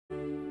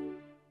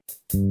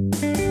মনময়ূরী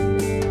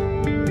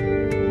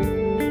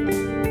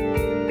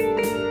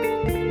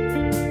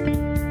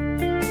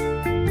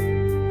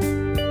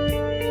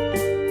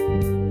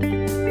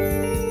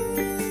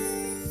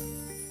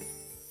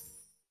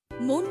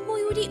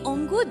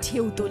অঙ্গ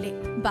ঢেউ তোলে,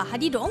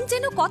 বাহারি রং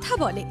যেন কথা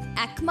বলে।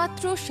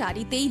 একমাত্র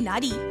শাড়িতেই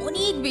নারী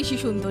অনেক বেশি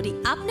সুন্দরী।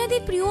 আপনাদের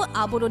প্রিয়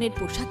আবরণের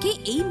পোশাকে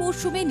এই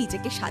মরশুমে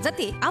নিজেকে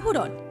সাজাতে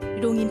আবরণ।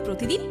 রঙিন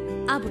প্রতিদিন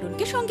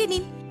আবরণকে সঙ্গে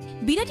নিন,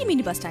 বিরাটি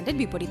মিনি বাস স্ট্যান্ডের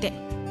বিপরীতে।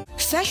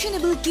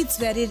 Fashionable kids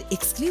ওয়্যারের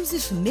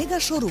exclusive mega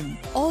showroom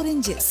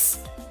oranges,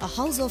 a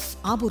house of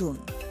আবরণ।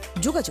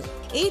 যোগাযোগ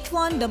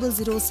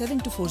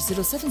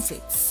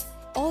 8100724076।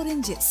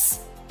 অরেঞ্জেস,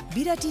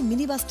 বিরাটি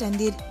মিনি বাস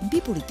স্ট্যান্ডের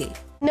বিপরীতে।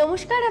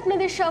 নমস্কার,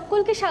 আপনাদের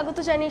সকলকে স্বাগত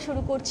জানিয়ে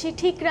শুরু করছি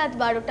ঠিক রাত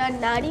 12টা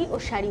নারী ও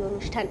শাড়ি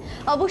অনুষ্ঠান।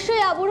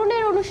 অবশ্যই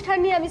আবরণের অনুষ্ঠান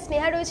নিয়ে আমি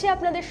স্নেহা রয়েছে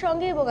আপনাদের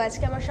সঙ্গে, এবং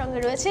আজকে আমার সঙ্গে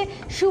রয়েছে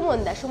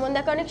সুমনদা।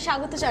 সুমনদাকে অনেক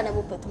স্বাগত জানাবো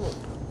প্রথমে।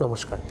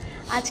 নমস্কার।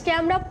 আজকে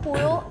আমরা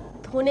পুরো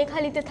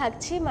ধনেখালিতে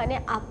থাকছি, মানে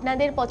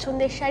আপনাদের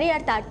পছন্দের শাড়ি।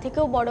 আর তার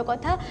থেকেও বড়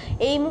কথা,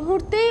 এই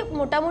মুহূর্তে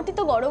মোটামুটি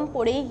তো গরম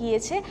পড়েই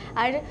গিয়েছে,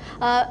 আর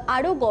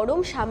আরও গরম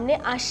সামনে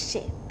আসছে।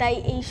 তাই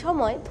এই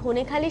সময়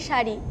ধনেখালি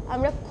শাড়ি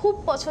আমরা খুব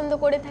পছন্দ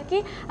করে থাকি।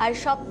 আর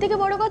সব থেকে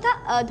বড় কথা,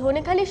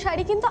 ধনেখালির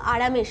শাড়ি কিন্তু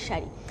আরামের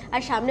শাড়ি।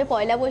 আর সামনে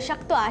পয়লা বৈশাখ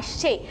তো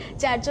আসছেই,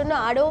 যার জন্য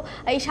আরও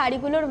এই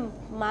শাড়িগুলোর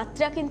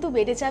মাত্রা কিন্তু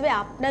বেড়ে যাবে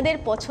আপনাদের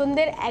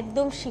পছন্দের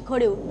একদম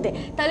শিখরে উঠতে।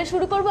 তাহলে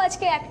শুরু করবো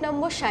আজকে 1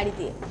 নম্বর শাড়ি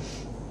দিয়ে।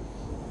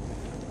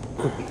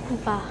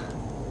 বাহ,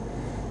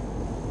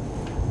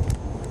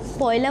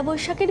 পয়লা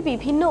বৈশাখের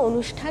বিভিন্ন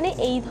অনুষ্ঠানে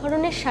এই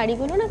ধরনের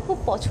শাড়িগুলো না খুব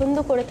পছন্দ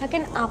করে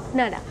থাকেন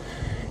আপনারা,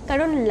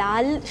 কারণ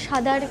লাল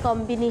সাদার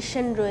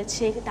কম্বিনেশন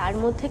রয়েছে, তার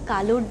মধ্যে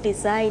কালোর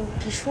ডিজাইন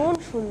ভীষণ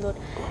সুন্দর।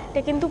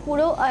 এটা কিন্তু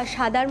পুরো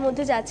সাদার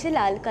মধ্যে যাচ্ছে,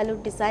 লাল কালোর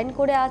ডিজাইন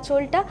করে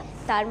আঁচলটা,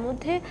 তার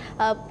মধ্যে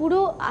পুরো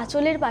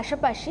আঁচলের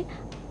পাশাপাশি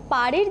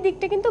পাড়ের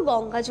দিকটা কিন্তু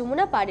গঙ্গা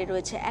যমুনা পাড়ে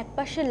রয়েছে। এক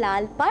পাশে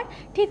লাল পাড়,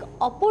 ঠিক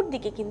অপর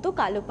দিকে কিন্তু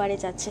কালো পাড়ে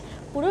যাচ্ছে।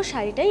 পুরো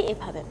শাড়িটাই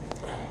এভাবে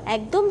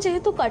একদম,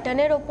 যেহেতু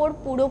কটনের ওপর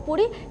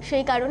পুরোপুরি,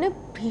 সেই কারণে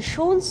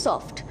ভীষণ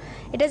সফট।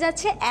 এটা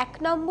যাচ্ছে 1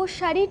 নম্বর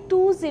শাড়ি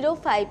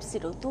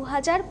 2050,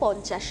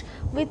 2050,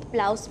 উইথ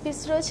ব্লাউজ পিস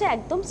রয়েছে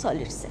একদম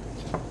সলিড সেট।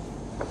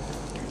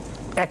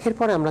 একের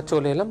পরে আমরা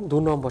চলে এলাম 2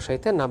 নম্বর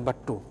শাড়িতে, নাম্বার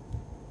 2।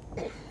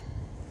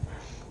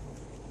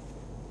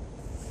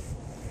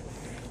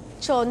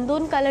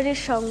 চন্দন কালারের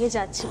সঙ্গে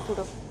যাচ্ছে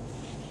পুরো।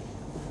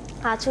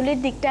 আঁচলের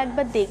দিকটা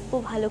একবার দেখবো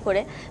ভালো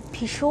করে,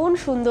 ভীষণ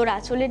সুন্দর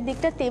আঁচলের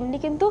দিকটা, তেমনি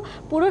কিন্তু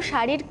পুরো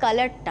শাড়ির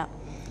কালারটা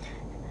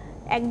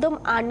একদম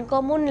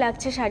আনকমন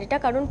লাগছে শাড়িটা,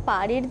 কারণ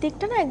পাড়ের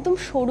দিকটা না একদম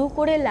সরু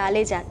করে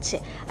লালে যাচ্ছে।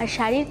 আর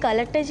শাড়ির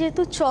কালারটা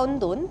যেহেতু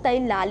চন্দন, তাই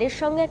লালের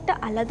সঙ্গে একটা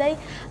আলাদাই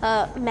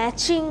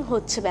ম্যাচিং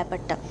হচ্ছে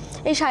ব্যাপারটা।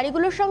 এই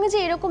শাড়িগুলোর সঙ্গে যে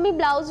এরকমই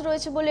ব্লাউজ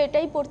রয়েছে বলে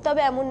এটাই পরতে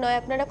হবে এমন নয়,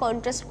 আপনারা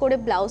কন্ট্রাস্ট করে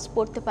ব্লাউজ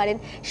পরতে পারেন,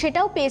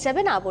 সেটাও পেয়ে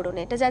যাবেন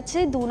আবরণে। এটা যাচ্ছে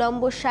 2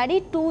 নম্বর শাড়ি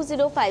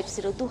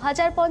 2050,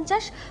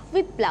 2050,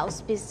 উইথ ব্লাউজ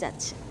পিস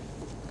যাচ্ছে।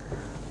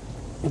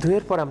 2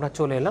 এর পর আমরা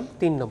চলে এলাম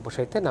 3 নম্বর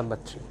শাড়িতে,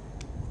 নাম্বার 3।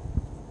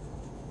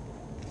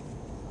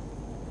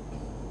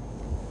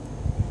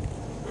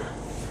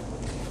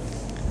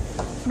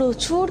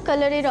 প্রচুর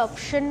কালারের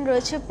অপশন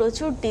রয়েছে,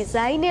 প্রচুর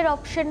ডিজাইনের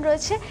অপশন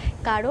রয়েছে,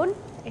 কারণ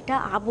এটা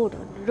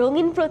আবরণ।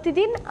 রঙিন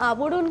প্রতিদিন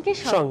আবরণকে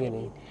সঙ্গে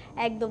নিন।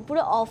 একদম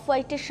পুরো অফ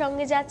হোয়াইটের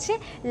সঙ্গে যাচ্ছে,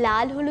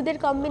 লাল হলুদের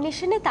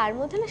কম্বিনেশনে, তার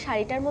মধ্যে না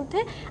শাড়িটার মধ্যে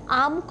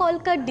আম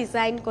কলকার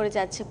ডিজাইন করে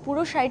যাচ্ছে।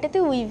 পুরো শাড়িটাতে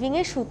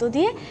উইভিংয়ের সুতো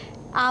দিয়ে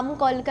আম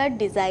কলকার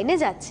ডিজাইনে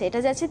যাচ্ছে। এটা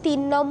যাচ্ছে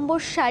 3 নম্বর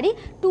শাড়ি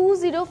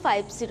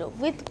 2050,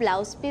 উইথ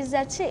ব্লাউজ পিস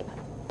যাচ্ছে এভাবে।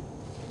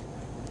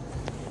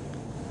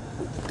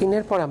 3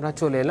 এর পর আমরা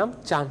চলে এলাম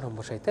 4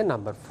 নম্বর শাড়িতে,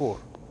 নাম্বার 4।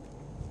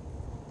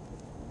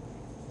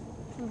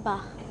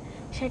 বাহ,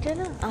 সেটা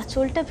না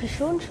আঁচলটা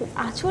ভীষণ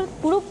আঁচল,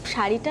 পুরো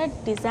শাড়িটার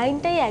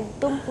ডিজাইনটাই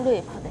একদম পুরো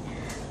এভাবে।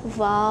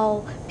 ওয়াও,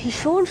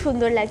 ভীষণ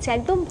সুন্দর লাগছে,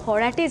 একদম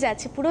ভরাটে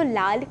যাচ্ছে, পুরো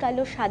লাল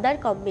কালো সাদার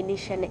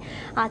কম্বিনেশনে।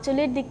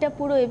 আঁচলের দিকটা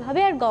পুরো এভাবে,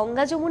 আর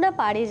গঙ্গা যমুনা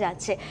পাড়ে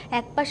যাচ্ছে।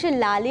 এক পাশে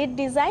লালের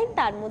ডিজাইন,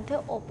 তার মধ্যে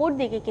অপর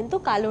দিকে কিন্তু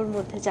কালোর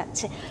মধ্যে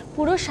যাচ্ছে।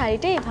 পুরো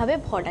শাড়িটা এভাবে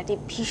ভরাটে,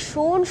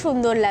 ভীষণ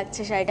সুন্দর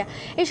লাগছে শাড়িটা।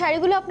 এই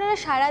শাড়িগুলো আপনারা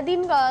সারাদিন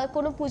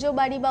কোনো পুজো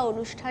বাড়ি বা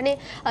অনুষ্ঠানে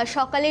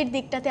সকালের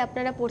দিকটাতে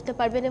আপনারা পরতে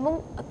পারবেন, এবং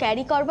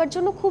ক্যারি করবার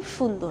জন্য খুব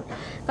সুন্দর,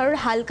 কারণ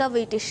হালকা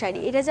ওয়েটের শাড়ি।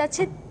 এটা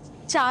যাচ্ছে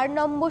 4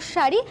 নম্বর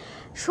শাড়ি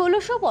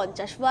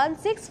 1650,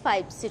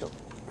 1650।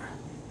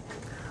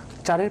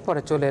 4 এর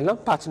পরে চলে এলাম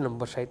 5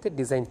 নম্বর শাড়িতে,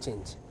 ডিজাইন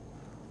চেঞ্জ।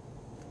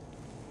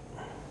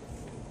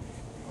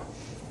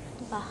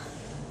 বাহ,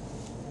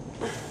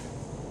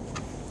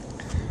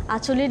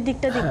 আঁচলের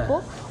দিকটা দেখবো,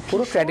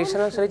 পুরো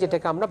ট্র্যাডিশনাল শাড়ি,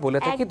 যেটাকে আমরা বলে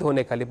থাকি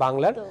ধনেখালি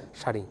বাংলার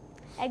শাড়ি।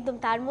 একদম,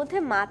 তার মধ্যে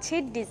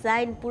মাছের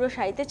ডিজাইন, পুরো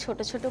শাড়িতে ছোট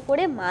ছোট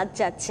করে মাছ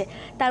যাচ্ছে,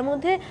 তার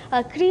মধ্যে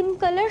ক্রিম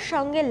কালার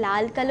সঙ্গে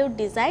লাল কালোর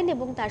ডিজাইন,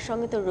 এবং তার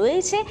সঙ্গে তো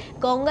রয়েছে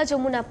গঙ্গা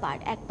যমুনা পাড়,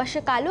 এক পাশে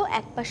কালো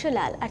এক পাশে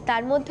লাল। আর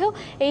তার মধ্যেও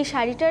এই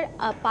শাড়িটার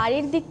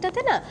পাড়ের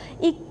দিকটাতে না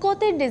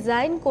ইক্কতের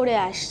ডিজাইন করে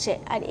আসছে।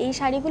 আর এই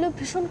শাড়িগুলো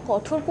ভীষণ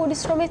কঠোর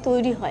পরিশ্রমে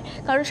তৈরি হয়,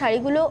 কারণ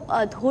শাড়িগুলো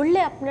ধরলে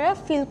আপনারা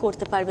ফিল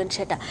করতে পারবেন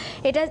সেটা।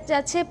 এটা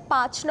যাচ্ছে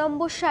 5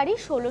 নম্বর শাড়ি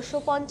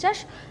 1650,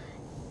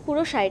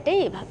 পুরো শাড়িটাই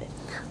এভাবে।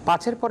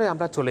 5-এর পরে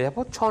আমরা চলে যাব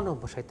 6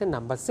 নম্বর শাড়িতে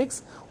নাম্বার 6,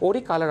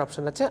 ওরই কালার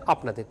অপশন আছে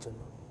আপনাদের জন্য।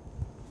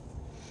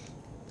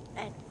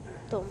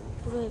 একদম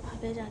পুরো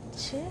এভাবে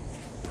যাচ্ছে,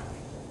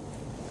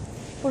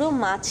 পুরো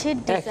মাছের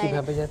ডিজাইন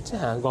একইভাবে যাচ্ছে,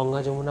 হ্যাঁ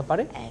গঙ্গা যমুনা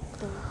পারে।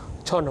 একদম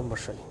 6 নম্বর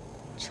শাড়ি,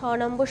 6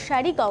 নম্বর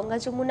শাড়ি গঙ্গা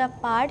যমুনা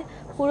পাড়,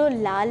 পুরো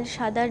লাল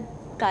সাদা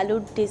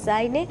কালোর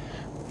ডিজাইনে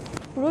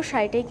পুরো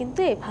শাড়িটাই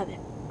কিন্তু এভাবে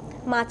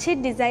মাছের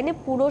ডিজাইনে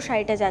পুরো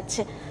শাড়িটা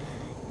যাচ্ছে,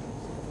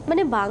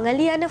 মানে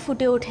বাঙালিয়ানা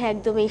ফুটে ওঠে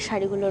একদম এই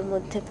শাড়িগুলোর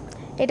মধ্যে।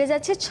 এটা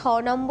যাচ্ছে 6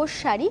 নম্বর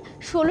শাড়ি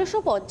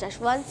 1650,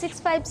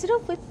 1650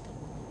 উইথ।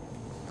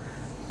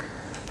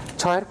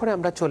 6-এর পরে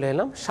আমরা চলে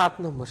এলাম 7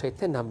 নম্বর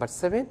শাড়িতে নাম্বার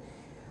 7।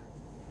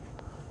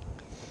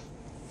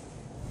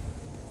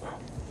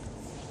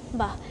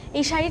 বাহ,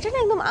 এই শাড়িটা না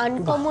একদম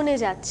আনকমনে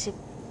যাচ্ছে,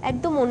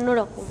 একদম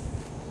অন্যরকম।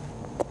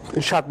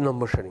 7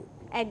 নম্বর শাড়ি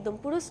একদম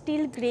পুরো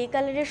স্টিল গ্রে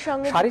কালারের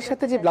সঙ্গে শাড়ির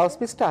সাথে যে ব্লাউজ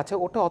পিসটা আছে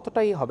ওটা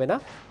অতটাই হবে না,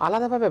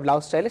 আলাদাভাবে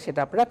ব্লাউজ চাইলে সেটা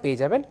আপনারা পেয়ে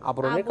যাবেন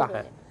আবরণের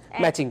কাহার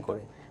ম্যাচিং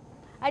করে।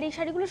 আর এই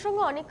শাড়িগুলোর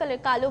সঙ্গে অনেক কালার,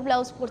 কালো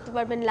ব্লাউজ পরতে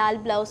পারবেন, লাল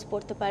ব্লাউজ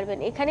পরতে পারবেন।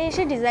 এখানে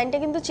এসে ডিজাইনটা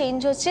কিন্তু চেঞ্জ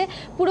হচ্ছে,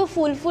 পুরো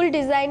ফুল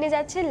ডিজাইনে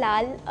যাচ্ছে,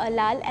 লাল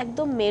লাল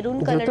একদম মেরুন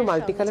কালারের, যেহেতু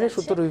মাল্টি কালারের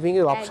সুতো উইভিং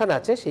এর অপশন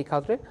আছে সেই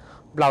ক্ষেত্রে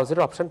ব্লাউজের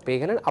অপশন পেয়ে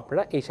গেলেন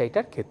আপনারা এই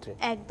শাড়িটার ক্ষেত্রে।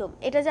 একদম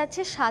এটা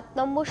যাচ্ছে 7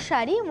 নম্বর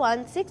শাড়ি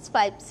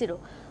 1650,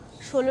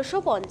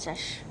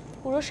 1650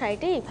 পুরো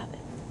শাড়িটাই এইভাবে।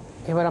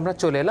 এবার আমরা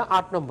চলে এলাম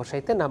 8 নম্বর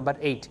শাড়িতে নাম্বার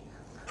 8,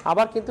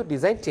 আবার কিন্তু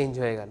ডিজাইন চেঞ্জ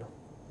হয়ে গেল।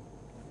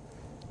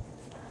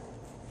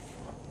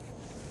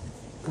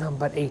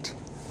 নাম্বার 8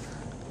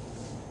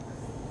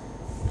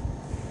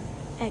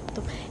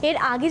 একদম এর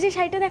আগে যে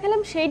শাড়িটা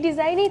দেখালাম সেই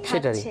ডিজাইনেই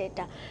থাকছে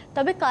এটা,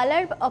 তবে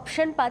কালার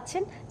অপশন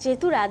পাচ্ছেন।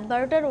 যেহেতু রাত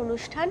 12টার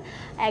অনুষ্ঠান,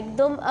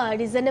 একদম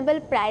রিজনেবল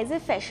প্রাইসে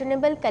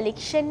ফ্যাশনেবল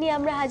কালেকশন নিয়ে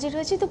আমরা হাজির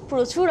হয়েছি, তো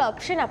প্রচুর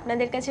অপশন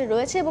আপনাদের কাছে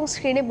রয়েছে এবং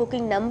স্ক্রিনে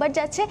বুকিং নাম্বার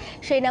যাচ্ছে,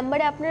 সেই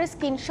নাম্বারে আপনারা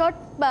স্ক্রিনশট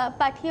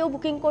পাঠিয়েও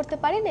বুকিং করতে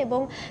পারেন। এবং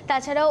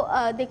তাছাড়াও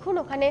দেখুন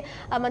ওখানে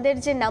আমাদের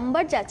যে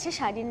নাম্বার যাচ্ছে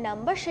শাড়ির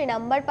নাম্বার, সেই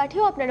নাম্বার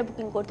পাঠিয়েও আপনারা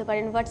বুকিং করতে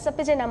পারেন।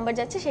 হোয়াটসঅ্যাপে যে নাম্বার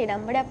যাচ্ছে সেই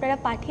নাম্বারে আপনারা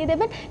পাঠিয়ে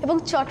দেবেন এবং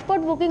চটপট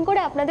বুকিং করে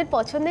আপনাদের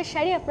পছন্দের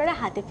শাড়ি আপনারা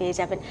হাতে পেয়ে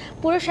যাবেন।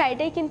 পুরো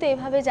শাড়িটাই কিন্তু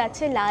এভাবে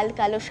যাচ্ছে লাল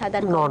কালো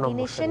সাদার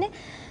কম্বিনেশনে।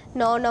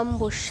 9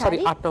 নম্বর শাড়ি,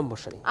 8 নম্বর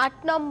শাড়ি, 8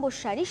 নম্বর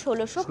শাড়ি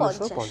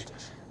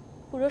 1650,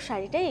 পুরো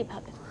শাড়িটাই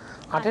এইভাবে।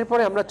 8-এর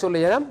পরে আমরা চলে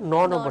গেলাম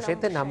 9 নম্বর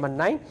শাড়িতে নাম্বার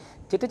 9।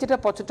 যেটা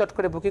পছন্দ চট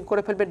করে বুকিং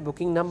করে ফেলবেন,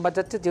 বুকিং নাম্বার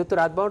যাচ্ছে। যেহেতু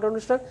রাত 12টার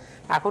অনুষ্ঠান,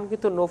 এখন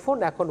কিন্তু নো ফোন,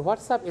 এখন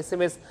হোয়াটসঅ্যাপ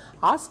SMS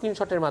আর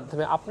স্ক্রিনশটের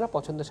মাধ্যমে আপনার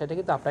পছন্দের শাড়িটা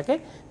কিন্তু আপনাকে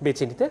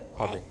বেছে নিতে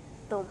হবে।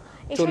 একদম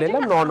চলে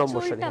এলাম 9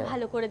 নম্বর শাড়ি,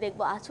 ভালো করে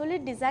দেখবো,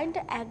 আঁচলের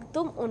ডিজাইনটা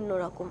একদম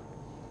অন্যরকম,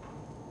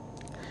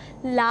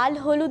 লাল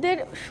হলুদের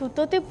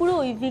সুতোতে পুরো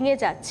উইভিং এ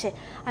যাচ্ছে,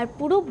 আর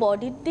পুরো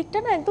বডির দিকটা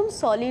না একদম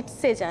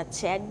সলিডসে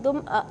যাচ্ছে, একদম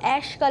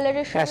অ্যাশ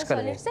কালারের সঙ্গে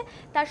সলিডসে।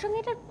 তার সঙ্গে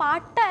এটার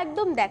পাড়টা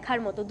একদম দেখার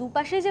মতো,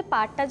 দুপাশে যে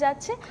পাড়টা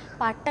যাচ্ছে,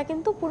 পাড়টা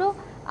কিন্তু পুরো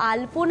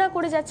আলপনা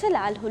করে যাচ্ছে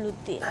লাল হলুদ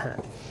দিয়ে।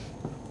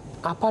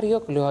 আপার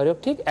ইয়ক লোয়ার ইয়ক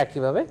ঠিক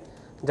একইভাবে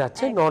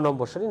যাচ্ছে। 9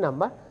 নম্বর শাড়ি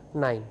নাম্বার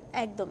 9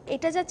 একদম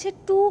এটা যাচ্ছে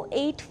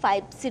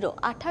 2850,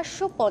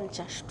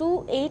 2850,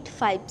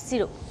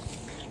 2850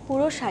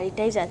 পুরো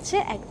শাড়িটাই যাচ্ছে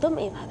একদম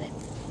এভাবে।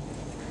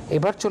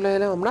 এবার চলে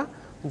এলাম আমরা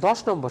 10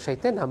 নম্বর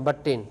শাড়িতে নাম্বার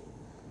 10।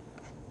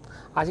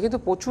 আজ কিন্তু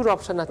প্রচুর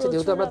অপশন আছে,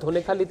 যেহেতু আমরা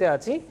ধনেখালিতে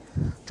আছি,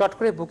 চট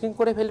করে বুকিং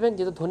করে ফেলবেন,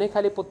 যেহেতু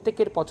ধনেখালি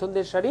প্রত্যেকের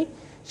পছন্দের শাড়ি,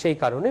 সেই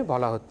কারণে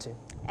বলা হচ্ছে।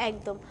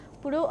 একদম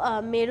পুরো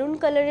মেরুন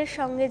কালারের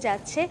সঙ্গে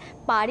যাচ্ছে,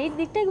 পাড়ের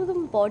দিকটা একদম,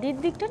 বডির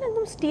দিকটা না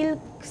একদম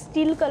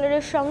স্টিল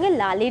কালারের সঙ্গে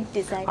লালের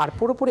ডিজাইন, আর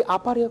পুরোপুরি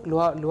আপার ইয়ক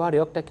লোয়ার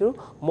ইয়কটা কিন্তু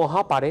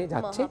মহা পারে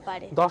যাচ্ছে।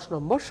 10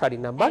 নম্বর শাড়ি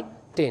নাম্বার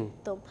 10,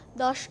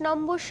 10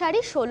 নম্বর শাড়ি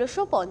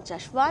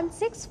 1650,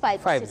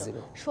 1650,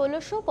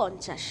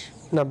 1650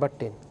 নাম্বার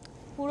 10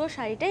 পুরো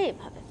শাড়িটাই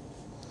এভাবে।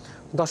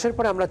 10-এর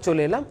পরে আমরা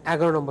চলে এলাম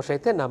 11 নম্বর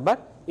শাড়িতে নাম্বার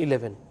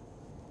 11।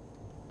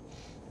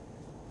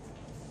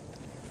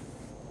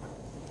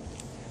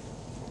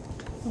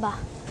 বাহ,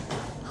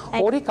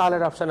 ওরই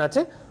কালার অপশন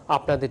আছে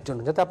আপনাদের জন্য,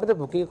 যাতে আপনাদের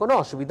বুকিং এ কোনো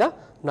অসুবিধা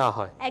না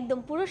হয়। একদম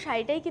পুরো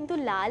শাড়িটাই কিন্তু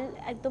লাল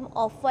একদম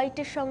অফ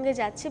হোয়াইটের সঙ্গে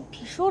যাচ্ছে,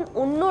 ভীষণ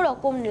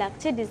অন্যরকম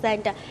লাগছে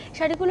ডিজাইনটা।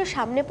 শাড়িগুলো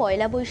সামনে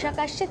পয়লা বৈশাখ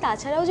আসছে,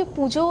 তাছাড়াও যে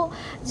পুজো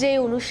যে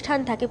অনুষ্ঠান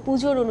থাকে,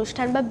 পুজোর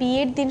অনুষ্ঠান বা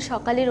বিয়ের দিন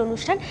সকালের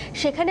অনুষ্ঠান,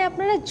 সেখানে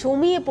আপনারা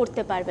জমিয়ে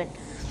পড়তে পারবেন।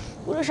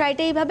 পুরো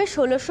শাড়িটা এইভাবে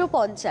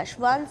 1650,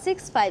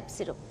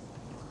 1650।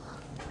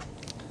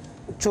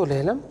 চলে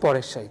এলাম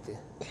পরের শাড়িতে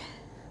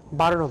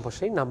 12 নম্বর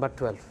শাড়ি নাম্বার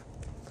 12।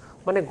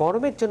 মানে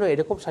গরমের জন্য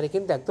এরকম শাড়ি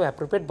কিন্তু একদম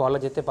অ্যাপ্রোপ্রিয়েট বলা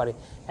যেতে পারে,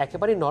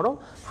 একেবারে নরম,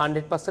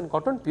 100%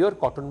 cotton, pure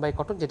cotton by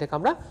cotton যেটাকে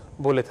আমরা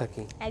বলে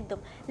থাকি। একদম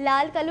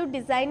লাল কালো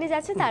ডিজাইনে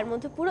যাচ্ছে, তার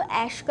মধ্যে পুরো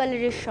অ্যাশ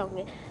কালারের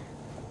সঙ্গে,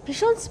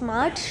 ভীষণ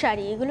স্মার্ট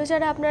শাড়ি এগুলো।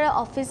 যারা আপনারা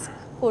অফিস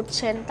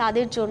করছেন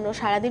তাদের জন্য,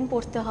 সারাদিন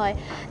পরতে হয়,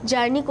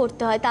 জার্নি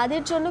করতে হয়,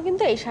 তাদের জন্য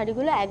কিন্তু এই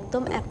শাড়িগুলো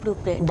একদম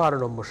অ্যাপ্রোপ্রিয়েট। 12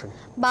 নম্বর শাড়ি,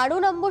 12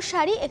 নম্বর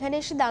শাড়ি, এখানে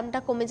এসে দামটা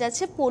কমে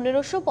যাচ্ছে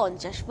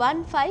 1550,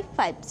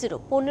 1550,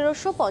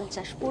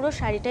 1550 পুরো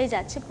শাড়িটাই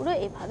যাচ্ছে পুরো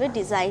এভাবে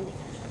ডিজাইনে।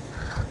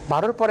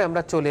 12-এর পরে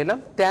আমরা চলে এলাম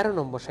 13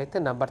 নম্বর শাড়িতে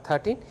নাম্বার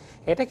 13।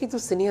 এটা কিন্তু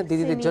সিনিয়র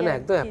দিদিদের জন্য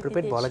একদম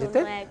অ্যাপ্রোপ্রিয়েট বলা যেতে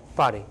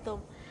পারে।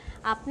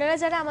 আপনারা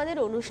যারা আমাদের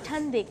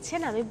অনুষ্ঠান দেখছেন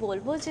আমি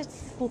বলবো যে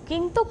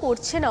বুকিং তো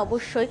করছেন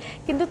অবশ্যই,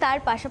 কিন্তু তার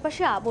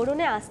পাশাপাশি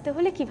আবরণে আসতে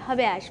হলে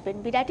কিভাবে আসবেন?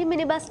 বিরাটি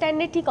মিনি বাস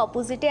স্ট্যান্ডের ঠিক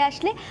অপোজিটে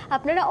আসলে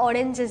আপনারা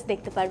অরেঞ্জেস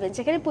দেখতে পারবেন,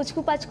 যেখানে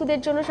পুচকু পাচকুদের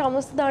জন্য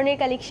সমস্ত ধরনের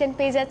কালেকশন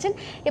পেয়ে যাচ্ছেন,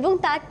 এবং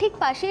তার ঠিক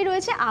পাশেই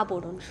রয়েছে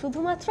আবরণ,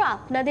 শুধুমাত্র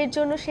আপনাদের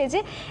জন্য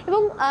সেজে।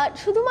 এবং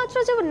শুধুমাত্র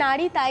যে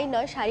নারী তাই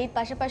নয়, শাড়ির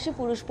পাশাপাশি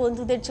পুরুষ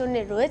বন্ধুদের জন্য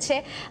রয়েছে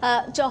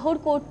জহর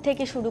কোট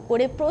থেকে শুরু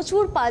করে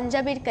প্রচুর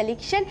পাঞ্জাবির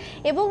কালেকশন,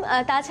 এবং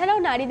তাছাড়াও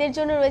নারীদের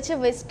জন্য রয়েছে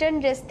ওয়েস্টার্ন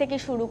ড্রেস থেকে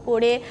শুরু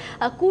করে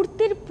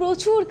কুর্তির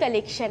প্রচুর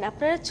কালেকশন।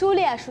 আপনারা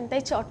চলে আসুন,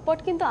 তাই চটপট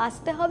কিন্তু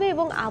আসতে হবে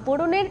এবং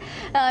আবরণের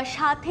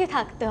সাথে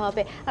থাকতে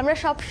হবে। আমরা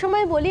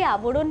সবসময় বলি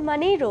আবরণ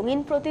মানেই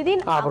রঙিন প্রতিদিন,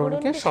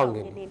 আবরণকে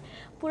সঙ্গে নিন।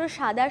 পুরো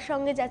সাদার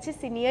সঙ্গে যাচ্ছে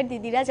সিনিয়র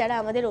দিদিরা যারা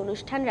আমাদের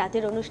অনুষ্ঠান,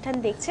 রাতের অনুষ্ঠান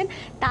দেখছেন,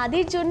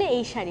 তাদের জন্য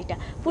এই শাড়িটা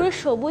পুরো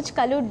সবুজ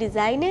কালোর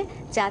ডিজাইনে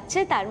যাচ্ছে,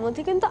 তার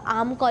মধ্যে কিন্তু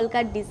আম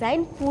কলকার ডিজাইন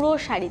পুরো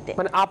শাড়িতে,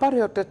 মানে আবার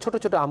একটা ছোট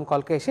ছোট আম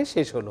কলকা এসে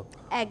শেষ হলো।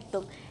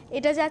 একদম।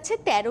 এটা যাচ্ছে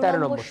 13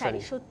 নম্বর শাড়ি,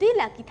 সত্যি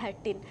লাকি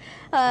 13।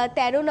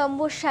 13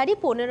 নম্বর শাড়ি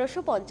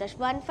 1550,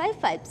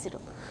 1550।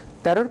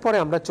 13 পরে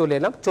আমরা চলে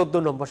এলাম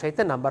 14 নম্বর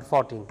শাড়িতে নাম্বার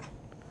 14।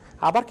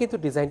 আবার কিন্তু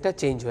ডিজাইনটা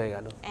চেঞ্জ হয়ে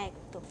গেল,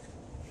 একদম।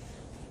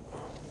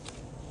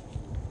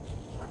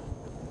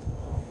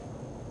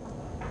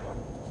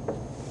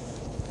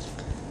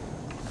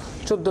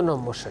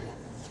 নম্বর শাড়ি,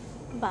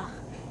 বাহ,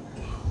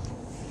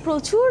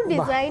 প্রচুর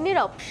ডিজাইনের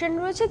অপশন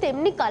রয়েছে,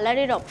 তেমনি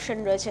কালারের অপশন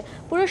রয়েছে।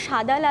 পুরো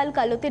সাদা লাল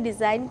কালোতে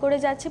ডিজাইন করে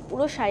যাচ্ছে,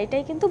 পুরো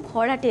শাড়িটাই কিন্তু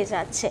ভরাটে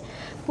যাচ্ছে,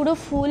 পুরো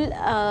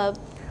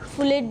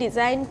ফুলের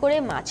ডিজাইন করে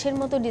মাছের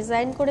মতো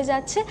ডিজাইন করে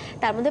যাচ্ছে।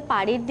 তার মধ্যে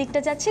পাড়ের দিকটা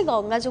যাচ্ছে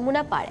গঙ্গা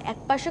যমুনা পাড়, এক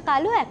পাশে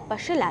কালো এক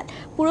পাশে লাল,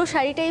 পুরো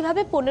শাড়িটা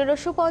এইভাবে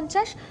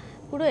 1550,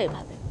 পুরো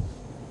এভাবে।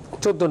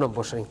 14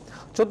 নম্বর শাড়ি।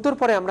 14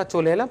 পরে আমরা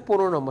চলে এলাম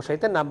 15 নম্বর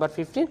শাড়িতে নাম্বার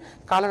 15।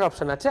 কালার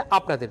অপশন আছে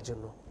আপনাদের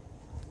জন্য।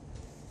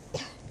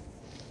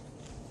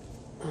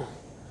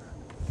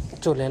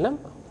 চলে এলাম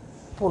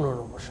 15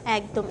 নম্বর শাড়ি,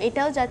 একদম।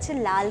 এটাও যাচ্ছে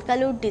লাল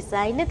কালোর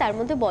ডিজাইনে, তার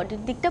মধ্যে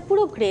বডির দিকটা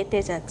পুরো গ্রেতে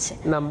যাচ্ছে,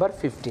 নাম্বার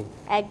 15।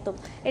 একদম।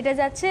 এটা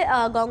যাচ্ছে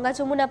গঙ্গা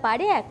যমুনা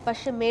পাড়ে, এক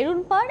পাশে মেরুন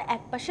পাড়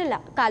এক পাশে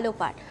কালো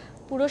পাড়,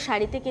 পুরো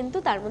শাড়িতে কিন্তু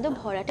তার মধ্যে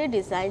ভরাটে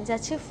ডিজাইন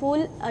যাচ্ছে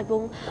ফুল এবং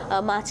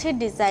মাছের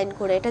ডিজাইন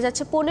করে। এটা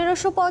যাচ্ছে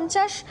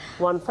 1550,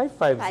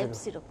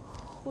 1550,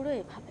 পুরো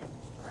এভাবে।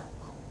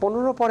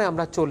 15 পরে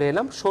আমরা চলে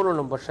এলাম 16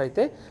 নম্বর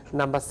শাড়িতে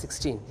নাম্বার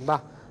 16।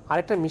 বাহ,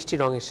 আরেকটা মিষ্টি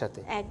রঙের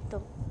সাথে,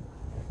 একদম।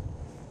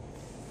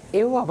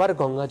 এও আবার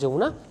গঙ্গা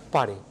যমুনা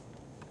পাড়ে।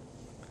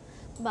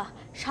 বাহ,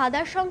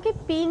 সাদার সঙ্গে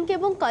পিঙ্ক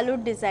এবং কালোর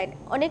ডিজাইন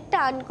অনেকটা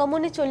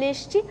আনকমনে চলে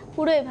এসেছি,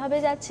 পুরো এভাবে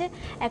যাচ্ছে।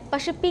 এক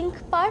পাশে পিঙ্ক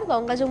পাড়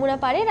গঙ্গা যমুনা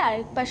পাড়ের, আর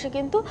এক পাশে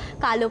কিন্তু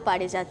কালো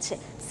পাড়ে যাচ্ছে,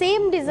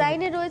 সেম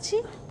ডিজাইনে রয়েছে,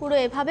 পুরো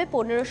এভাবে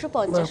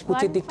 1550।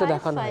 কুচির দিকটা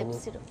দেখানো হয়নি,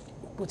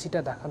 কুচিটা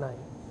দেখানো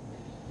হয়নি,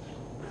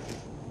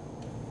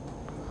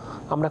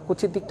 আমরা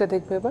কুচির দিকটা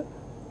দেখবো এবার।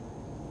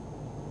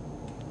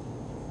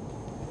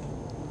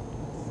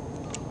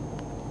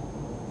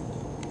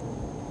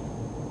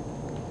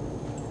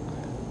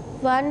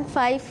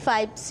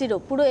 1550,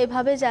 পুরো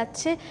এভাবে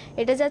যাচ্ছে।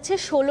 এটা যাচ্ছে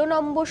 16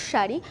 নম্বর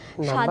শাড়ি।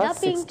 সাদা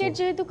পিঙ্কের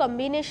যেহেতু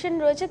কম্বিনেশন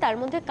রয়েছে, তার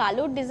মধ্যে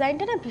কালোর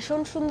ডিজাইনটা না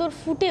ভীষণ সুন্দর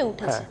ফুটে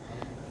উঠেছে।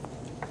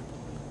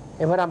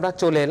 এবার আমরা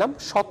চলে এলাম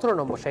 17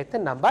 নম্বর শাড়িতে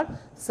নাম্বার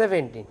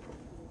 17।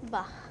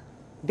 বাহ,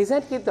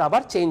 ডিজাইন কিন্তু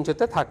আবার চেঞ্জ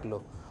হতে থাকলো।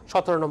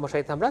 17 নম্বর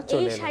শাড়িতে আমরা চলে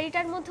এলাম। এই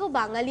শাড়িটার মধ্যেও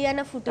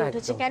বাঙালিয়ানা ফুটে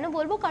উঠেছে। কেন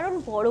বলবো? কারণ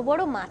বড়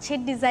বড় মাছের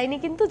ডিজাইনে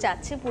কিন্তু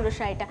যাচ্ছে পুরো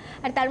শাড়িটা,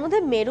 আর তার মধ্যে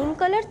মেরুন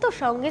কালার, তো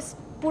সঙ্গে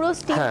পুরো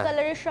স্টিল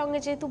কালারের সঙ্গে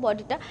যেহেতু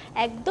বডিটা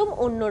একদম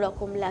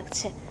অন্যরকম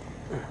লাগছে।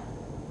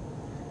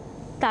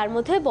 তার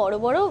মধ্যে বড়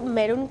বড়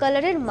মেরুন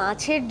কালারের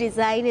মাছের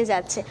ডিজাইনে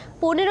যাচ্ছে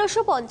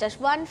 1550,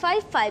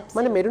 1550।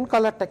 মানে মেরুন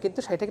কালারটা কিন্তু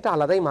শাড়িটা একটা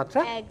আলাদাই মাত্রা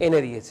এনে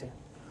দিয়েছে।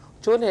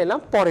 চলে এলাম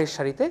পরের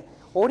শাড়িতে,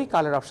 ওরই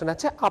কালার অপশন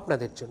আছে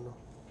আপনাদের জন্য।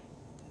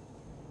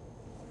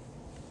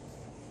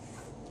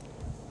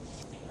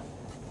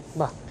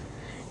 বাহ,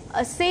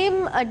 সেম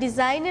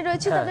ডিজাইনে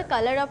রয়েছে, তবে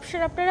কালার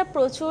অপশন আপনারা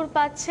প্রচুর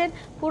পাচ্ছেন।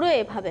 পুরো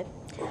এভাবে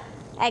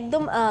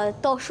একদম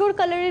তসর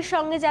কালারের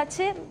সঙ্গে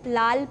যাচ্ছে,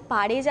 লাল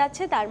পাড়ে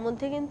যাচ্ছে, তার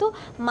মধ্যে কিন্তু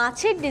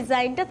মাছের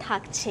ডিজাইনটা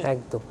থাকছে।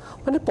 একদম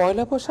মানে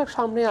পয়লা বৈশাখ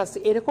সামনে আসছে,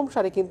 এরকম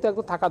শাড়ি কিন্তু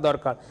একদম থাকা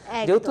দরকার,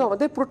 যেহেতু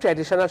আমাদের পুরো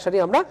ট্র্যাডিশনাল শাড়ি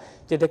আমরা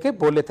যেটাকে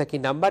বলে থাকি।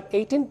 নাম্বার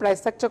 18, প্রাইস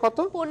থাকছে কত?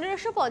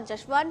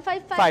 1550,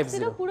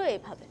 1550, পুরো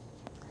এভাবে।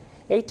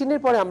 18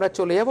 এর পরে আমরা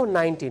চলে যাব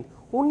 19,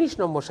 19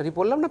 নম্বর শাড়ি।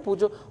 বললাম না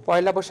পুজো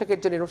পয়লা বৈশাখের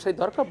জন্য এরকম শাড়ি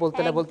দরকার, বলতে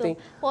না বলতে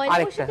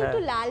আরেকটা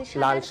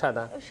লাল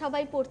সাদা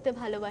সবাই পরতে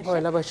ভালোবাসে।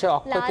 পয়লা বৈশাখ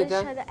অক্ষতিটা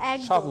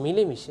সব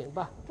মিলে মিশে।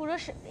 বাহ, পুরো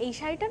এই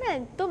শাড়িটা না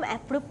একদম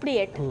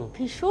অ্যাপ্রোপ্রিয়েট,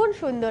 ভীষণ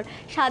সুন্দর।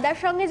 সাদার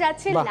সঙ্গে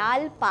যাচ্ছে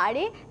লাল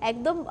পাড়ে,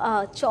 একদম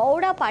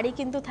চওড়া পাড়ে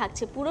কিন্তু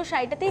থাকছে, পুরো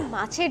শাড়িটাতেই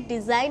মাছের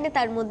ডিজাইনে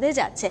তার মধ্যে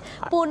যাচ্ছে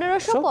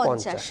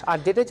 1550। আর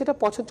যেটা যেটা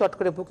পছন্দ চট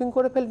করে বুকিং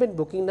করে ফেলবেন,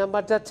 বুকিং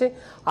নাম্বার যাচ্ছে।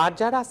 আর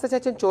যারা আসতে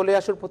চাইছেন চলে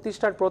আসুন,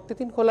 প্রতিষ্ঠান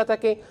প্রতিদিন খোলা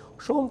থাকে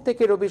সোম থেকে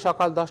রবি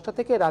সকাল 10টা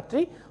থেকে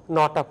রাত্রি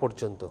 9টা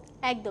পর্যন্ত।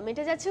 একদম।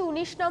 এটা যাচ্ছে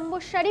 19 নম্বর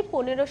শাড়ি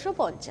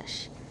 1550।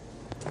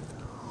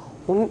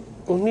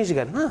 19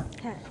 গেল না?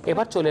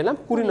 এবার চলে এলাম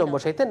 20 নম্বর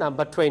শাড়িতে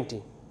নাম্বার 20।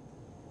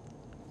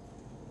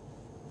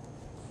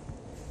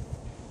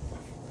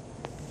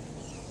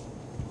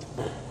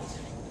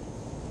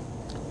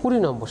 20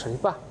 নম্বর শাড়ি,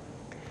 বাহ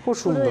খুব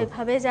পুরো সুন্দর।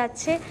 এভাবে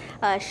যাচ্ছে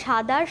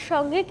সাদার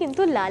সঙ্গে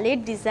কিন্তু লালের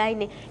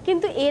ডিজাইনে।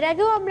 কিন্তু এর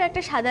আগেও আমরা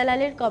একটা সাদা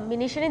লালের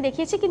কম্বিনেশনে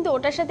দেখিয়েছি, কিন্তু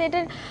ওটার সাথে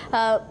এটার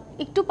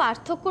একটু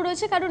পার্থক্য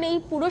রয়েছে, কারণ এই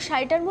পুরো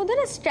শাড়িটার মধ্যে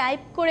না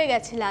স্ট্রাইপ করে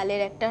গেছে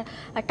লালের একটা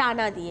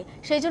টানা দিয়ে,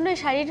 সেই জন্য এই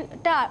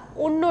শাড়িটা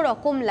অন্য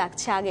রকম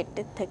লাগছে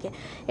আগেরটার থেকে।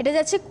 এটা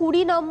যাচ্ছে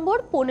 20 নম্বর,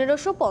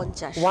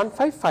 1550।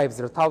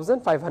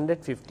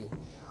 1550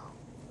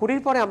 20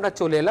 পরে আমরা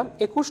চলে এলাম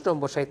 21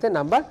 নম্বর শাড়িতে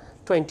নাম্বার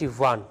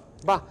 21,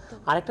 বাহ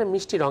আরেকটা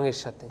মিষ্টি রঙের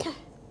সাথে।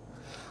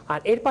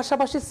 আর এর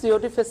পাশাপাশি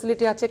সিওডি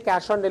ফ্যাসিলিটি আছে,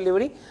 ক্যাশ অন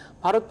ডেলিভারি।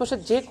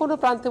 ভারতবর্ষের যে কোনো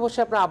প্রান্তে বসে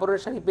আপনার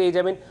আবরণের শাড়ি পেয়ে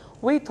যাবেন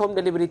উইথ হোম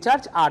ডেলিভারি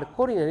চার্জ, আর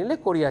কোরিয়ার নিলে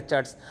কোরিয়ার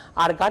চার্জ।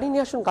 আর গাড়ি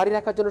নিয়ে আসুন, গাড়ি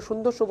রাখার জন্য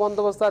সুন্দর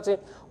সুবন্দোবস্ত আছে,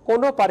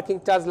 কোনো পার্কিং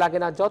চার্জ লাগে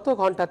না, যত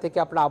ঘন্টা থেকে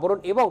আপনার আবরণ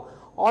এবং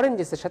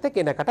অরেঞ্জেসের সাথে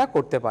কেনাকাটা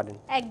করতে পারেন।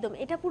 একদম,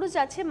 এটা পুরো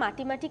যাচ্ছে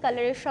মাটি মাটি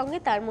কালারের সঙ্গে,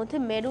 তার মধ্যে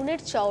মেরুনের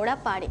চওড়া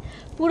পাড়ে,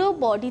 পুরো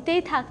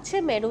বডিতেই থাকছে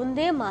মেরুন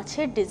দিয়ে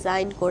মাছের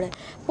ডিজাইন করে।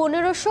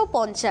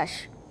 1550।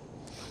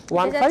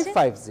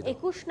 1550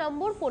 21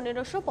 নম্বর,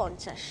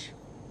 1550।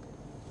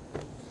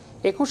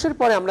 21-এর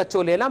পরে আমরা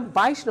চলে এলাম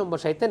 22 নম্বর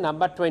শাড়িতে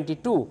নাম্বার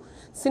 22।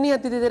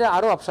 সিনিয়র দিদিদের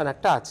আরো অপশন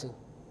একটা আছে।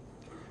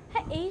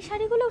 হ্যাঁ, এই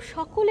শাড়িগুলো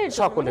সকলের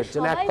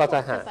জন্য এক কথা,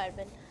 হ্যাঁ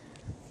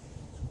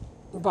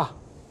বাহ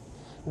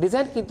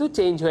ডিজাইন কিন্তু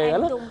চেঞ্জ হয়ে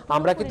গেল।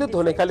 আমরা কিন্তু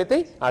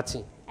ধনেখালিতেই আছি,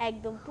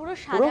 একদম পুরো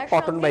সাদা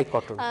কটন বাই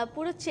কটন,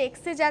 পুরো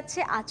চেকসে যাচ্ছে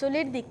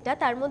আঁচলের দিকটা,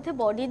 তার মধ্যে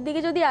বডির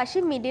দিকে যদি আসি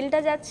মিডলটা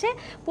যাচ্ছে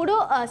পুরো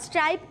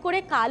স্ট্রাইপ করে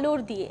কালোর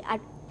দিয়ে, আর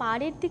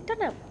পাড়ের দিকটা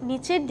না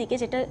নিচের দিকে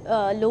যেটা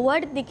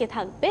লোয়ার দিকে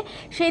থাকবে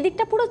সেই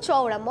দিকটা পুরো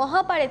চওড়া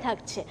মহাপাড়ে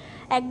থাকছে,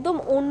 একদম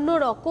অন্য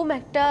রকম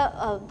একটা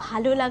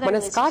ভালো লাগা,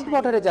 মানে স্কার্ট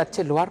বর্ডারে যাচ্ছে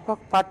লোয়ার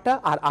পার্টটা,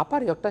 আর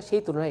আপার একটা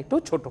সেই তুলনায় একটু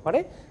ছোট করে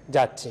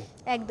যাচ্ছে।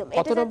 একদম।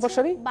 কত নম্বর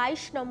শাড়ি?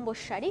 22 নম্বর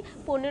শাড়ি,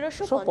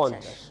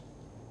 1550।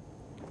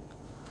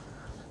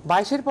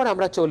 22-এর পর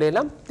আমরা চলে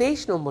এলাম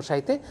 23 নম্বর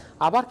শাড়িতে,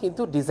 আবার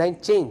কিন্তু ডিজাইন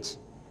চেঞ্জ।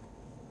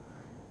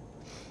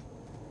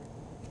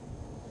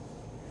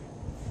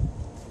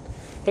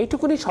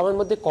 এইটুকুনি সময়ের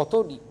মধ্যে কত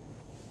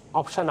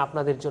অপশন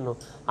আপনাদের জন্য,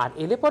 আর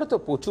এলে পরে তো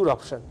প্রচুর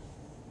অপশন,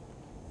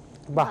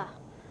 বাহ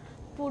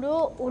পুরো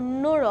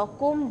অন্য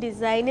রকম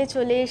ডিজাইনে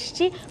চলে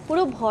এসেছি,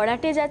 পুরো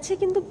ভরাটে যাচ্ছে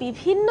কিন্তু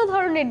বিভিন্ন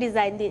ধরনের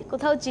ডিজাইন দিয়ে,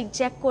 কোথাও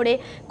জিগজ্যাগ করে,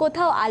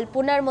 কোথাও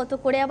আলপনার মতো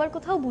করে, আবার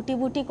কোথাও বুটি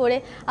বুটি করে,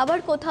 আবার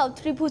কোথাও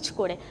ত্রিভুজ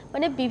করে,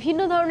 মানে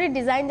বিভিন্ন ধরনের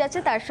ডিজাইন যাচ্ছে।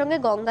 তার সঙ্গে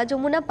গঙ্গা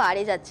যমুনা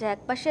পাড়ে যাচ্ছে,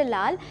 এক পাশে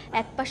লাল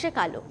এক পাশে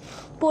কালো।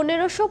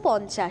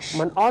 1550,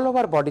 মানে অল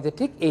ওভার বডিতে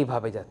ঠিক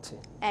এইভাবে যাচ্ছে,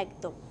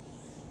 একদম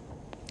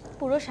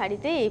পুরো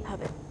শাড়িতে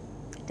এইভাবে।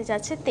 এটা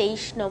যাচ্ছে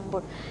 23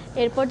 নম্বর।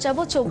 এরপর যাব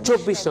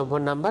 24 নম্বর,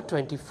 নাম্বার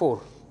 24।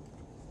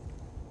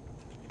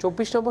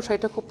 24 নম্বর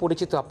শাড়িটা খুব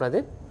পরিচিত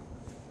আপনাদের,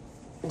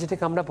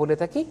 যেটাকে আমরা বলে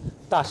থাকি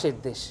তাসের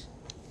দেশ।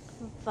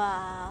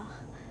 বাহ,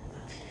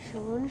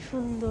 ভীষণ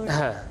সুন্দর।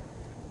 হ্যাঁ,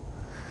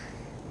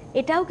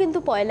 এটাও কিন্তু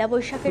পয়লা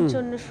বৈশাখের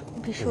জন্য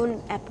ভীষণ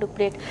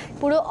অ্যাপ্রোপ্রিয়েট,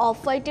 পুরো অফ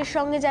হোয়াইটের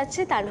সঙ্গে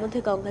যাচ্ছে, তার মধ্যে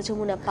গঙ্গা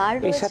যমুনা পার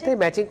রয়েছে। এর সাথে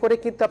ম্যাচিং করে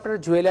কিন্তু আপনারা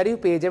জুয়েলারিও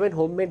পেয়ে যাবেন,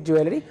 হোমমেড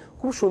জুয়েলারি,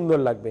 খুব সুন্দর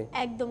লাগবে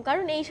একদম,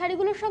 কারণ এই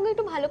শাড়িগুলোর সঙ্গে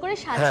একটু ভালো করে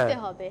সাজতে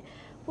হবে।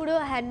 পুরো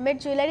হ্যান্ডমেড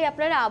জুয়েলারি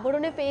আপনারা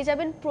আবরণে পেয়ে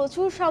যাবেন,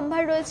 প্রচুর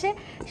সম্ভার রয়েছে,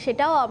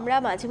 সেটাও আমরা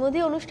মাঝে মধ্যে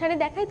অনুষ্ঠানে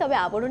দেখাই, তবে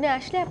আবরণে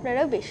আসলে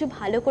আপনারা বেশি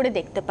ভালো করে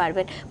দেখতে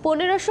পারবেন।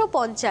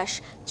 1550,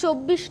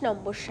 24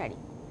 নম্বর শাড়ি।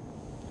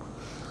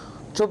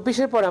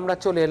 24-এর পর আমরা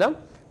চলে এলাম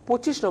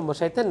 25 নম্বর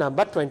শাড়িতে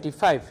নাম্বার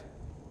 25।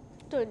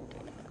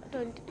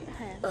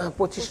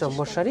 25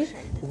 নম্বর শাড়ি,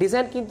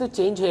 ডিজাইন কিন্তু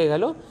চেঞ্জ হয়ে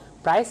গেল,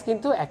 প্রাইস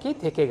কিন্তু একই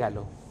থেকে গেল,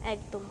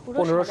 একদম পুরো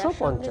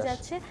 1550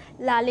 যাচ্ছে,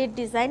 লালের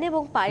ডিজাইন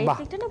এবং পাড়ের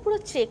দিকটা না পুরো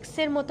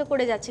চেকসের মতো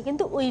করে যাচ্ছে,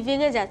 কিন্তু উইভিং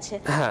এ যাচ্ছে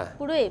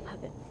পুরো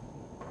এইভাবে।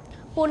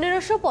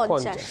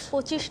 1550,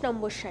 25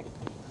 নম্বর শাড়ি।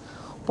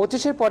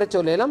 25-এর পরে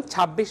চলে এলাম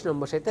 26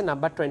 নম্বর শাড়িতে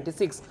নাম্বার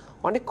 26।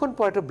 অনেকক্ষণ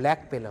পর একটু ব্ল্যাক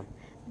পেলাম,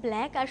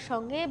 ব্ল্যাক আর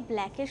সঙ্গে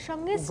ব্ল্যাকের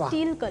সঙ্গে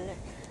স্টিল কালার,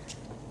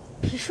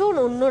 ভীষণ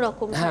অন্য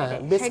রকম,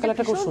 বেস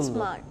কালারটা খুব সুন্দর,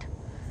 স্মার্ট,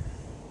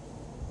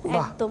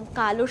 একদম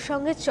কালোর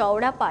সঙ্গে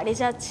চওড়া পাড়ে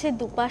যাচ্ছে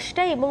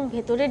দুপাশটা, এবং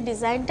ভেতরের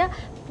ডিজাইনটা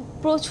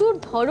প্রচুর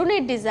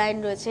ধরনের ডিজাইন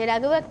রয়েছে। এর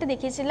আগেও একটা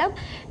দেখিয়েছিলাম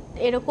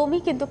এরকমই,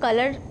 কিন্তু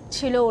কালার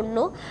ছিল অন্য,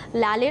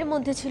 লালের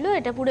মধ্যে ছিল,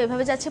 এটা পুরো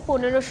এভাবে যাচ্ছে।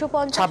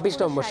 1550, 26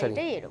 নম্বর শাড়ি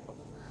এরকম।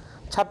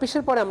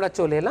 26-এর পরে আমরা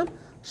চলে এলাম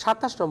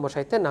 27 নম্বর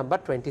শাড়িতে নাম্বার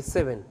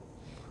 27।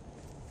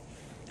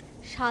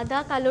 সাদা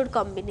কালোর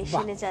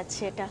কম্বিনেশনে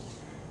যাচ্ছে এটা,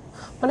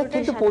 মানে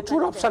কিন্তু প্রচুর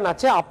অপশন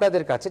আছে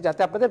আপনাদের কাছে,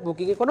 যাতে আপনাদের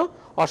বুকিং এ কোনো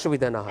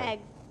অসুবিধা না হয়।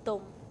 একদম,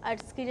 আর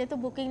স্ক্রিনে তো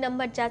বুকিং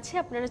নাম্বার যাচ্ছে,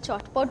 আপনারা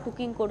চটপট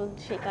বুকিং করুন।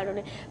 সেই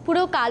কারণে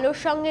পুরো কালোর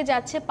সঙ্গে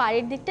যাচ্ছে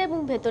পাড়ের দিকটা, এবং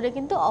ভেতরে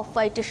কিন্তু অফ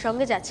হোয়াইটের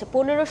সঙ্গে যাচ্ছে।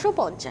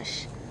 1550।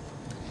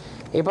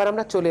 এবার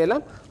আমরা চলে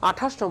এলাম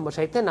 28 নম্বর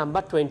শাড়িতে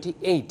নাম্বার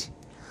 28।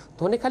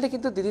 ধনেখালি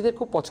কিন্তু দিদিদের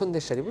খুব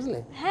পছন্দের শাড়ি, বুঝলে?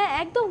 হ্যাঁ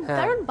একদম,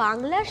 কারণ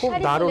বাংলার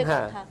শাড়ি বলে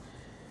কথা,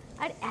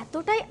 আর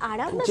এতটাই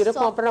আরাম না,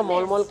 যেরকম আপনারা softness।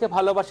 মলমলকে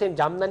ভালোবাসেন,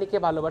 জামদানিকে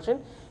ভালোবাসেন,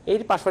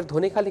 এর পাশাপাশি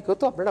ধনেখালিকেও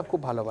তো আপনারা খুব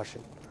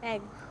ভালোবাসেন।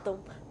 একদম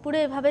পুরো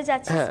এভাবে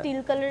যাচ্ছে স্টিল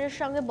কালারের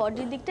সঙ্গে,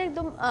 বডির দিকটা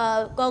একদম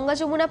গঙ্গা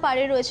যমুনা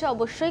পাড়ে রয়েছে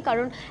অবশ্যই,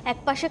 কারণ এক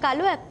পাশে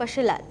কালো এক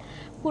পাশে লাল।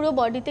 পুরো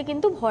বডিতে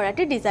কিন্তু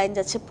ভরাটে ডিজাইন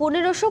যাচ্ছে।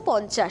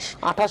 1550।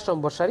 28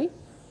 নম্বর শাড়ি,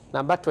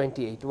 নাম্বার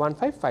 28,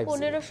 1550।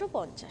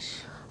 1550।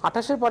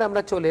 28-এর পরে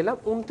আমরা চলে এলাম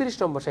 29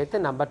 নম্বর শাড়িতে,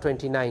 নাম্বার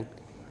 29।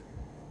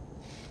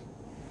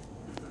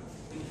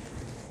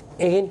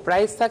 এগেইন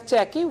প্রাইস থাকছে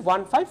একই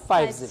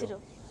 1550।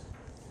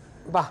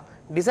 বাহ,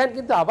 ডিজাইন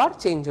কিন্তু আবার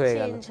চেঞ্জ হয়ে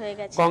গেল,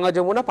 গঙ্গা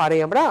যমুনা পাড়ে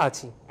আমরা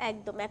আছি।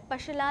 একদম এক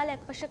পাশে লাল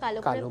এক পাশে কালো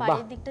করে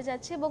পাড়ের দিকটা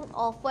যাচ্ছে, এবং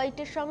অফ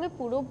হোয়াইটের সঙ্গে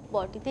পুরো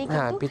বডিতেই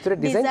কিন্তু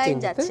ডিজাইন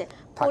যাচ্ছে।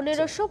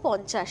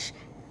 1550।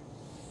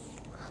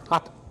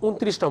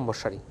 29 নম্বর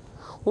শাড়ি।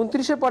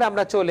 29-এর পরে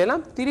আমরা চলে এলাম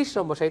 30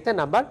 নম্বর শাড়িতে,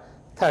 নাম্বার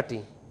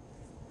 30।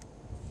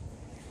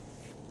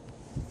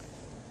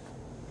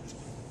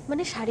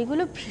 মানে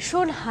শাড়িগুলো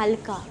ভীষণ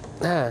হালকা,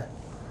 হ্যাঁ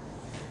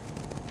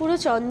পুরো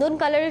চন্দন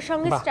কালারের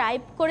সঙ্গে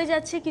স্ট্রাইপ করে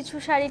যাচ্ছে কিছু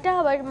শাড়িটা,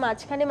 আবার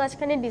মাঝখানে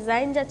মাঝখানে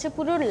ডিজাইন যাচ্ছে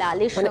পুরো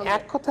লালের মানে সঙ্গে।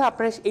 এক কথা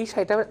আপনার এই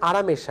শাড়িটা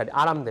আরামের শাড়ি,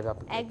 আরাম দেবে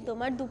আপনাকে একদম।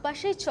 আর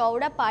দুপাশে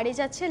চওড়া পাড়ে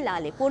যাচ্ছে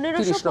লালে।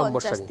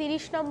 1550।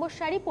 30 নম্বর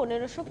শাড়ি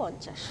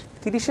 1550।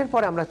 30-এর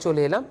পরে আমরা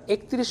চলে এলাম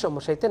 31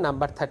 নম্বর শাড়িতে,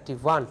 নাম্বার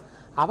 31।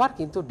 আবার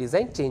কিন্তু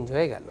ডিজাইন চেঞ্জ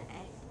হয়ে গেল।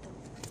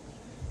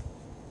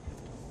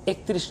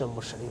 31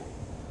 নম্বর শাড়ি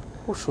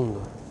খুব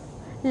সুন্দর,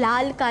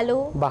 লাল কালো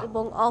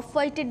এবং অফ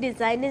হোয়াইটের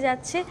ডিজাইনে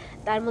যাচ্ছে,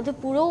 তার মধ্যে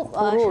পুরো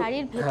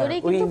শাড়ির ভেতরেই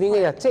কিন্তু উইভিং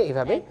এ যাচ্ছে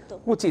এইভাবে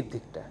কুচির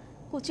দিকটা।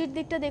 কুচির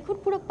দিকটা দেখুন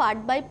পুরো পার্ট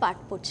বাই পার্ট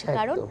পড়ছে,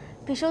 কারণ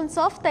ভীষণ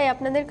সফট, তাই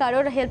আপনাদের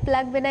কারোর হেল্প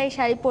লাগবে না এই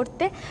শাড়ি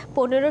পরতে।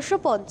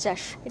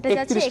 1550। এটা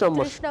যাচ্ছে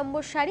 31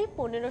 নম্বর শাড়ি,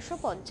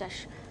 1550।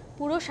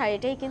 পুরো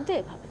শাড়িটাই কিন্তু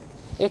এভাবে।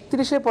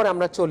 31-এর পরে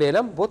আমরা চলে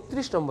এলাম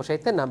 32 নম্বর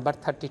শাড়িতে, নাম্বার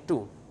 32।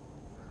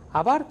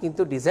 আবার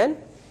কিন্তু ডিজাইন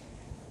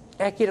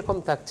একই রকম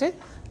থাকছে,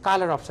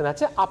 কালার অপশন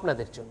আছে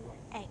আপনাদের জন্য।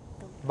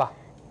 একদম। বাহ,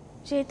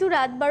 যেহেতু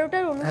রাত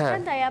 12টার অনুষ্ঠান,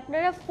 তাই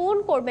আপনারা ফোন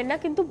করবেন না,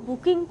 কিন্তু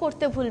বুকিং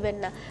করতে ভুলবেন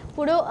না।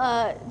 পুরো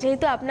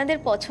যেহেতু আপনাদের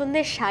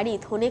পছন্দের শাড়ি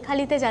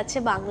ধনেখালিতে যাচ্ছে,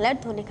 বাংলার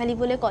ধনেখালি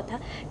বলে কথা,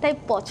 তাই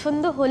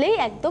পছন্দ হলেই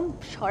একদম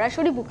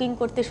সরাসরি বুকিং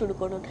করতে শুরু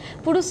করুন।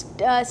 পুরো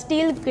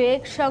স্টিল গ্রে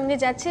সঙ্গে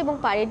যাচ্ছে, এবং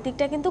পাড়ের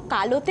দিকটা কিন্তু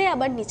কালোতে,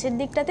 আবার নিচের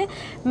দিকটাতে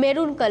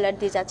মেরুন কালার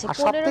দিয়ে যাচ্ছে। আর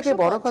সবথেকে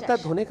বড় কথা,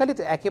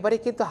 ধনেখালিতে একেবারে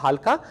কিন্তু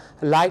হালকা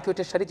লাইট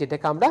ওয়েটের শাড়ি,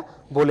 যেটাকে আমরা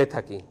বলে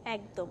থাকি।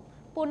 একদম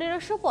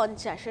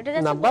 1550। এটা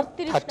যাচ্ছে নাম্বার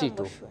 32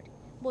 নম্বর শাড়ি।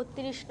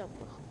 32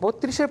 নম্বর।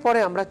 32-এর পরে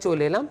আমরা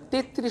চলে এলাম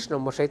 33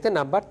 নম্বর শাড়িতে,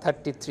 নাম্বার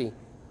 33।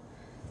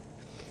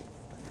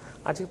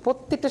 আজকে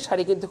প্রত্যেকটা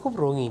শাড়ি কিন্তু খুব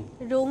রঙিন।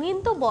 রঙিন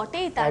তো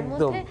বটেই, তার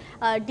মধ্যে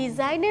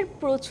ডিজাইনের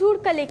প্রচুর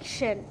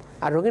কালেকশন।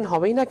 আর রঙিন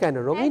হবেই না কেন,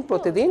 রঙিন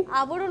প্রতিদিন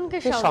আবরণকে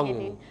সঙ্গে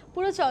নিন।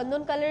 পুরো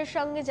চন্দন কালারের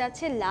সঙ্গে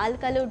যাচ্ছে লাল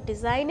কালোর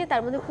ডিজাইনে,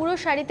 তার মধ্যে পুরো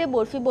শাড়িতে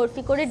বরফি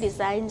বরফি করে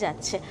ডিজাইন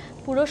যাচ্ছে।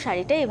 পুরো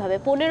শাড়িটা এইভাবে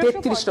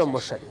 33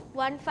 নম্বর শাড়ি,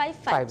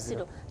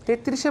 1550।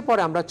 33-এর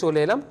পরে আমরা চলে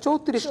এলাম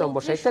 34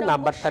 নম্বর শাড়িতে,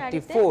 নাম্বার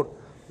 34।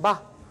 বাহ,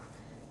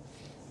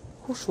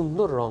 খুব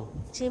সুন্দর রং,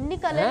 যেমনি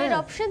কালারের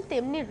অপশন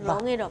তেমনি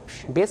রঙের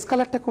অপশন। বেস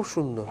কালারটা খুব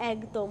সুন্দর,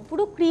 একদম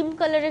পুরো ক্রিম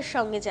কালারের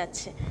সঙ্গে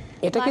যাচ্ছে।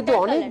 এটা কিন্তু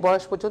অনেক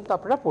বয়স পর্যন্ত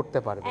আপনারা পড়তে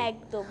পারবেন।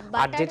 একদম।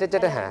 আর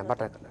যেটা হ্যাঁ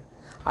বাটার কালার।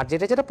 আর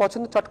যেটা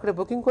পছন্দ চট করে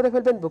বুকিং করে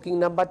ফেলবেন, বুকিং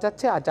নাম্বার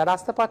যাচ্ছে। আর যারা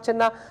আসতে পারছেন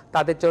না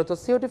তাদের জন্য তো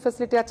সিওডি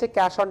ফ্যাসিলিটি আছে,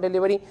 ক্যাশ অন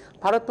ডেলিভারি।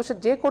 ভারতবর্ষের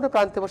যে কোনো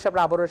প্রান্তে বসে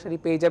আপনারা আবরণ শাড়ি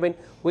পেয়ে যাবেন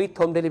উইথ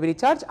হোম ডেলিভারি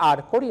চার্জ, আর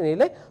করিয়ে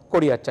নিলে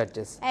কোরিয়ার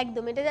চার্জেস।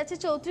 একদম। এটা যাচ্ছে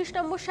 34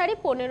 নম্বর শাড়ি,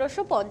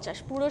 1550।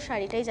 পুরো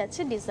শাড়িটাই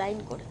যাচ্ছে ডিজাইন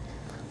করে।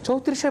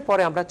 34-এর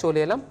পরে আমরা চলে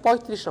এলাম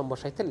 35 নম্বর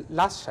শাড়িতে,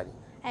 লাস্ট শাড়ি।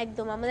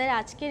 একদম আমাদের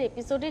আজকের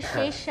এপিসোডের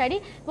শেষ শাড়ি,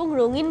 এবং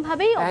রঙিন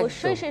ভাবেই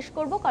অবশ্যই শেষ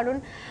করব, কারণ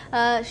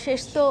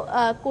শেষ তো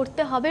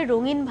করতে হবে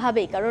রঙিন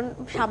ভাবেই, কারণ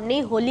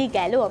সামনেই হোলি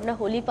গেল, আমরা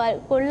হোলি পার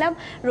করলাম,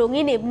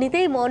 রঙিন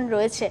এমনিতেই মন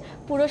রয়েছে।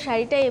 পুরো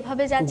শাড়িটা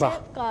এভাবে যাচ্ছে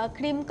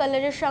ক্রিম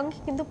কালারের সঙ্গে,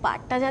 কিন্তু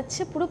পাড়টা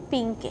যাচ্ছে পুরো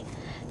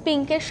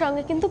পিঙ্কের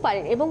সঙ্গে কিন্তু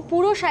পারেন, এবং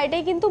পুরো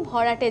শাড়িটাই কিন্তু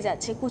ভরাটে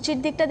যাচ্ছে। কুচির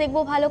দিকটা দেখবো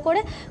ভালো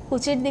করে,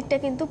 কুচির দিকটা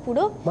কিন্তু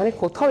পুরো মানে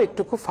কোথাও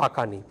একটু খুব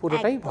ফাঁকা নেই,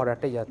 পুরোটাই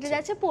ভরাটে যাচ্ছে। এটা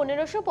যাচ্ছে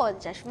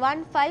 1550,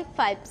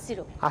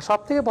 1550। আর সব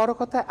থেকে বড়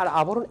কথা, আর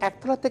আবরণ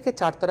একতলা থেকে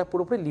চারতলা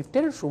পুরোপুরি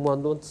লিফটের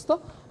সুবন্দোবস্ত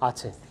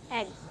আছে।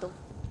 একদম।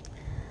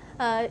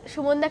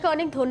 সুমনদাকে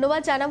অনেক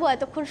ধন্যবাদ জানাবো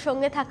এতক্ষণ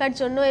সঙ্গে থাকার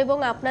জন্য, এবং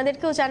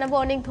আপনাদেরকেও জানাবো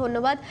অনেক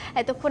ধন্যবাদ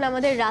এতক্ষণ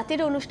আমাদের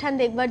রাতের অনুষ্ঠান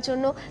দেখবার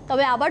জন্য।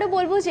 তবে আবারও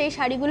বলবো যে এই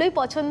শাড়িগুলোই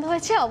পছন্দ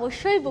হয়েছে,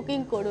 অবশ্যই বুকিং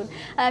করুন।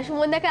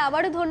 সুমনদাকে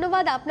আবারও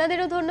ধন্যবাদ,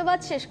 আপনাদেরও ধন্যবাদ।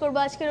 শেষ করবো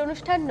আজকের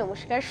অনুষ্ঠান।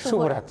 নমস্কার,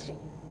 শুভরাত্রি।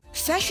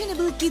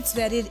 Fashionable kids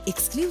ওয়্যারের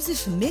exclusive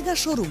mega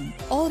showroom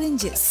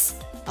oranges,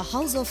 a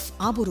house of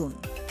আবরণ।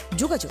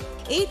 যোগাযোগ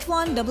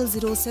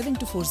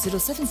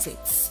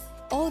 8100724076।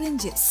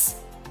 অরেঞ্জেস,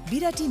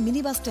 বিরাটি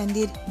মিনি বাস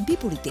স্ট্যান্ডের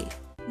বিপরীতে।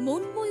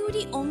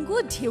 মনময়ূরী অঙ্গ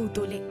ঢেউ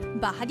তোলে,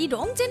 বাহারি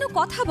রং যেন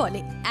কথা বলে।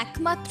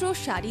 একমাত্র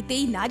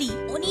শাড়িতেই নারী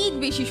অনেক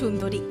বেশি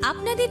সুন্দরী।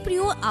 আপনাদের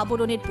প্রিয়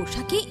আবরণের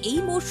পোশাকে এই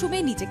মরশুমে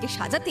নিজেকে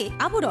সাজাতে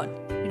আবরণ।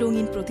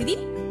 রঙিন প্রতিদিন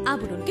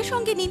আবরণকে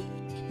সঙ্গে নিন,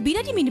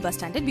 বিরাটি মিনি বাস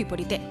স্ট্যান্ডের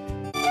বিপরীতে।